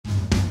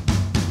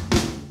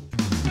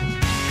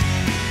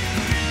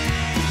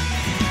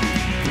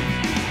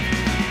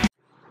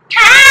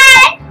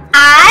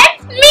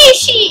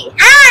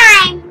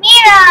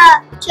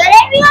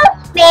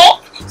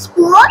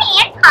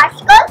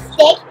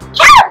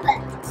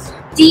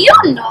Do you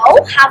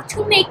know how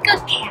to make a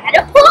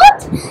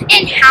catapult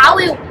and how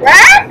it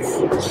works?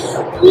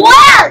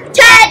 Well,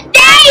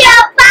 today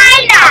you'll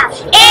find out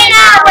in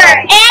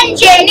our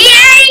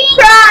engineering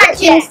project.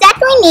 Things that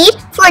we need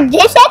for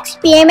this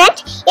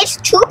experiment is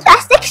 2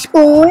 plastic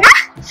spoons,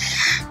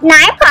 9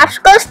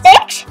 popsicle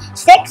sticks,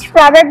 6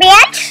 rubber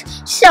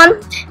bands,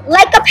 some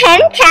like a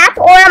pen cap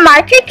or a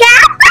marker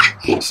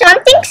cap,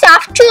 something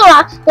soft to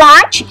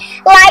launch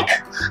like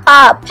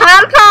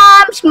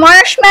pom-poms,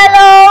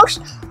 marshmallows,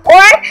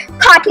 or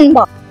cotton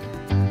balls.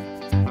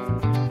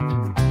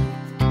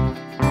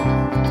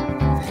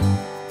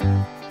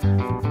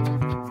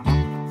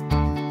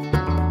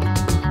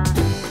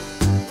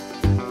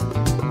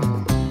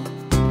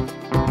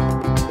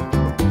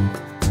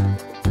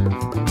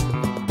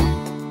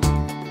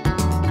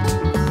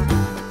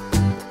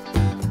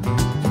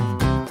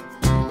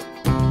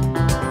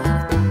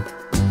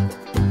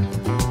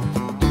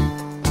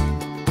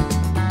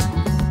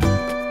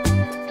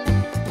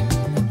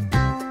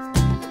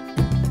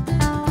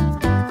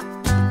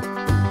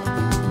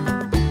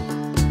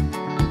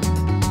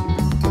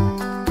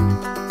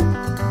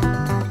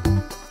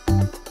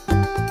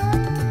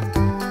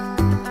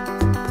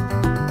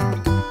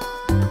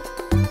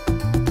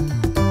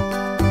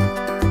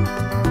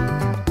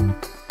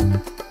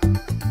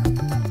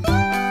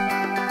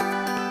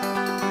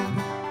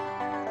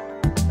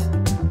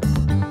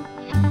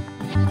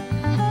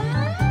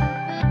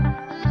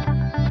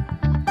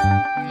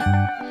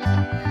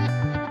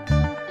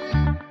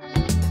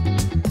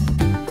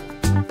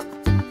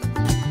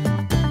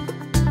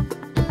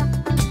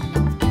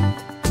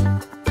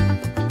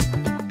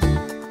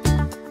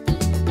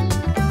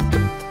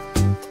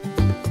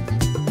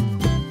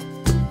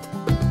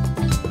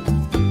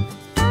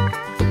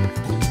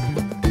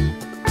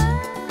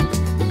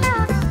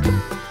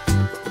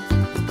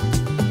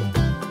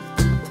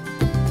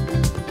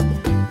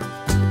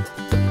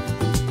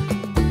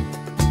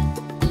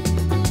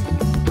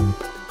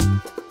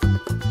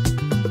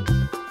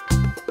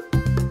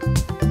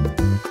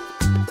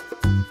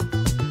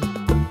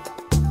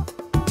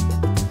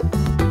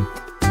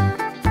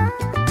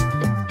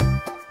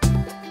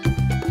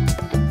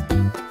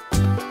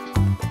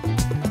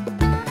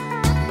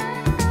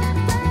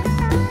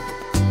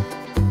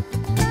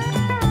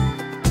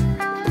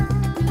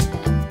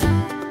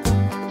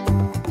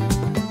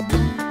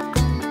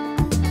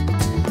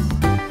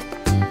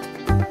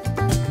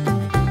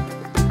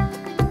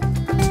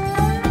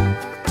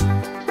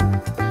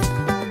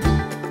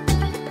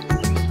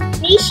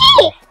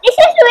 This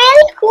is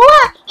really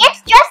cool.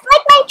 It's just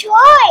like my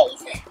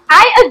toys.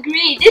 I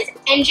agree. This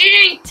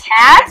engineering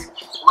task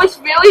was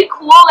really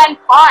cool and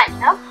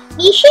fun.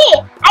 Nishi,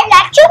 I'd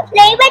like to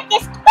play with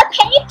this, but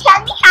can you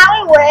tell me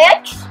how it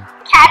works?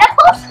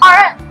 Catapults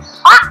are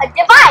a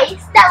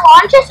device that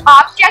launches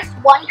objects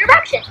one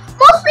direction,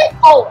 mostly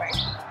forward.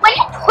 When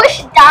you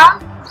push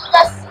down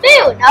the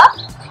spoon,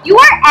 you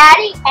are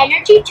adding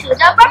energy to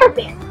the rubber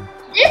band.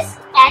 This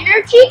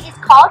energy is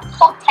called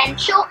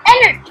potential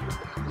energy.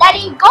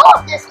 Letting go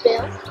of the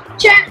spoon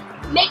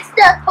makes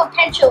the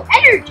potential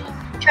energy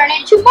turn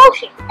into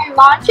motion and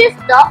launches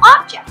the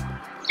object.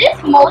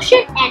 This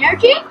motion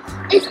energy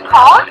is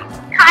called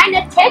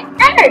kinetic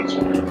energy.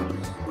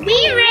 We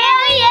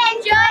really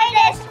enjoyed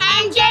this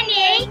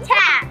engineering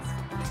task.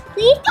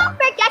 Please don't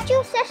forget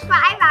to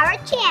subscribe our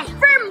channel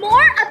for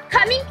more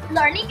upcoming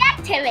learning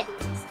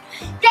activities.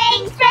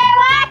 Thanks